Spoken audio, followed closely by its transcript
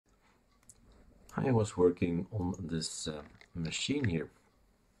I was working on this machine here,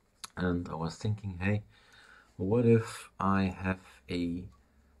 and I was thinking, hey, what if I have a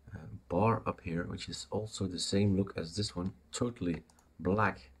bar up here which is also the same look as this one, totally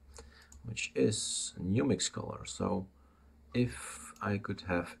black, which is Numix color. So if I could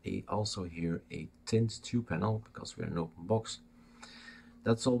have also here a tint2 panel, because we're an open box,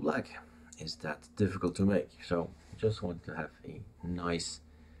 that's all black. Is that difficult to make? So just want to have a nice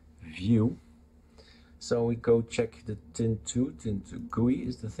view. So we go check the tint2. Tint2 GUI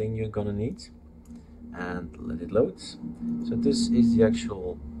is the thing you're gonna need, and let it load. So this is the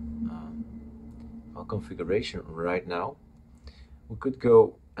actual configuration right now. We could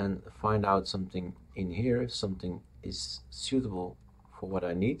go and find out something in here if something is suitable for what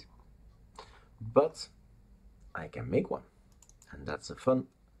I need, but I can make one, and that's the fun.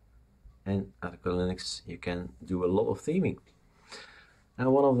 And ArcoLinux, you can do a lot of theming.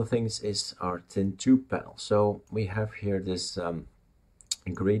 And one of the things is our tint2 panel. So we have here this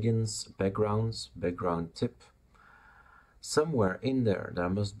ingredients, backgrounds, background tip. Somewhere in there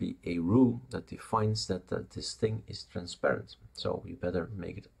must be a rule that defines that this thing is transparent. So we better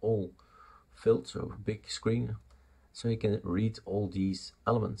make it all filled, so big screen, so you can read all these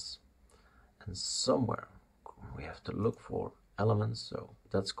elements. And somewhere we have to look for elements, so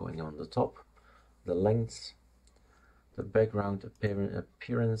that's going on the top. The length, the background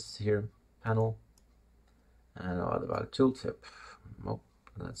appearance here, panel, and what about tooltip? Nope,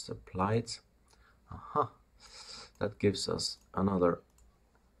 let's apply it. Aha, that gives us another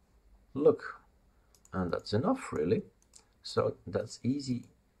look, and that's enough really. So that's easy.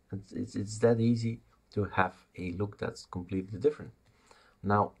 It's that easy to have a look that's completely different.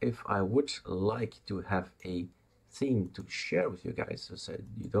 Now, if I would like to have a theme to share with you guys, so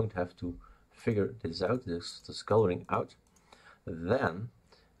you don't have to figure this out, this coloring out, then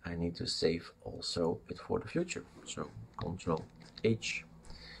I need to save also it for the future. So Control H.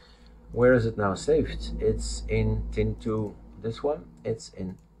 Where is it now saved? It's in tint2, this one, it's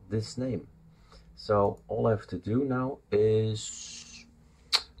in this name. So all I have to do now is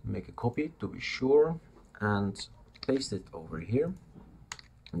make a copy to be sure and paste it over here.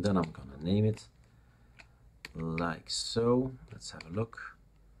 And then I'm gonna name it like so. Let's have a look.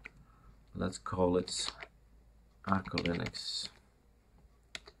 Let's call it ArcoLinux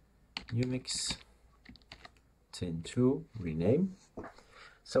Numix tint2, rename.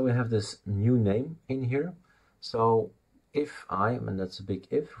 So we have this new name in here. So if and that's a big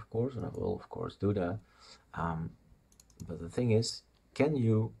if, of course, and I will of course do that, but the thing is, can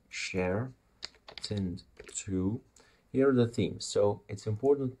you share tint2? Here are the themes. So it's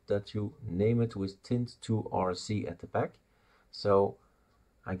important that you name it with tint2rc at the back. So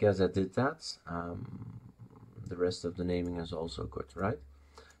I guess I did that. The rest of the naming is also good, right?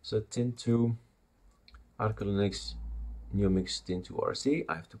 So tint2 ArcoLinux Numix tint2rc.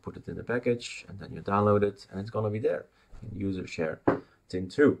 I have to put it in the package, and then you download it, and it's gonna be there in user share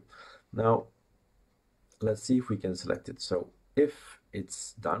tint2. Now let's see if we can select it. So if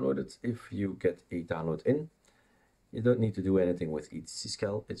it's downloaded, if you get a download in, you don't need to do anything with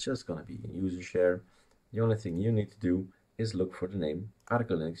etc. It's just gonna be in user share. The only thing you need to do is look for the name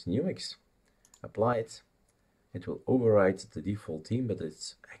ArcoLinux Numix. Apply it. It will override the default theme, but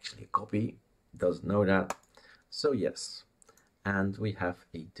it's actually a copy. It doesn't know that. So yes, and we have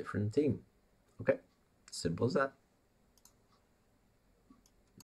a different theme. Okay, simple as that.